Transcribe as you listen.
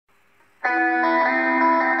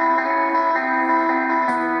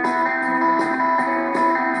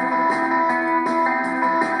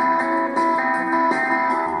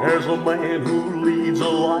There's a man who leads a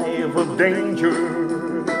life of danger.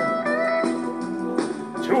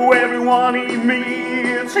 To everyone he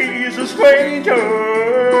meets, he's a stranger.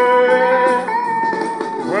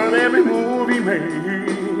 With every move he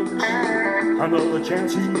makes, another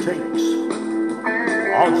chance he takes,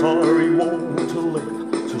 odds are he won't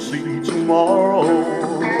live to see tomorrow.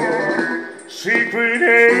 Secret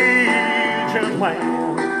agent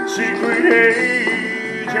man, secret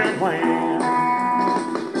agent man,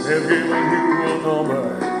 they've given you a number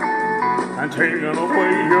and taken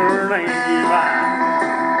away your name.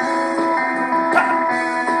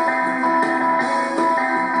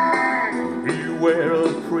 Beware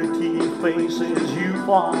of pretty faces you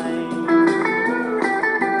find.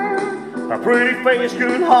 A pretty face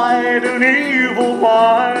can hide an evil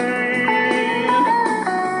mind.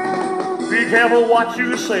 Be careful what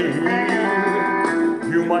you say,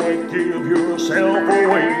 you might give yourself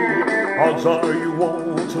away. Odds are you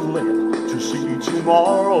won't live to see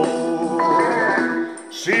tomorrow.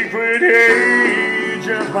 Secret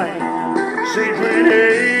agent man, secret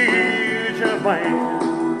agent man,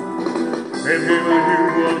 they've given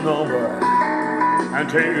you a number and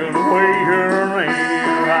taken away your name.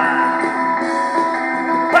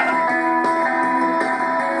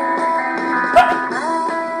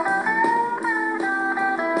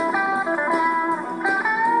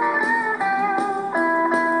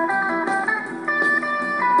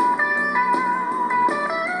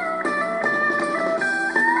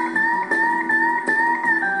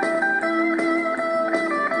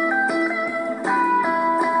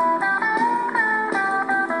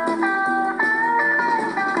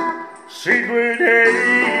 Secret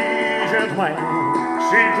agent man,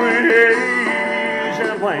 secret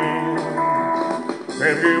agent man,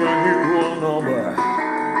 they've given you a number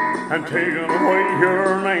and taken away your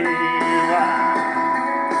name.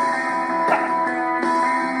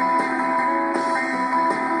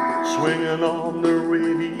 Swinging on the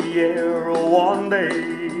Riviera one day,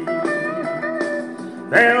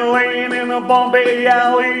 then laying in a Bombay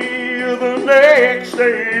alley the next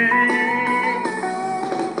day.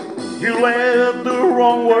 You let the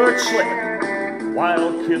wrong word slip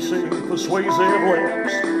while kissing persuasive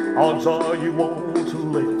lips. Odds are you won't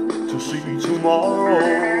live to see tomorrow.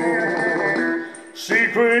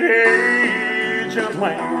 Secret agent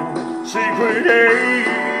man, secret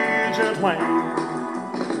agent man,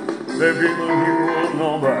 they've given you a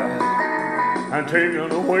number and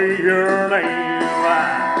taken away your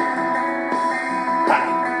name.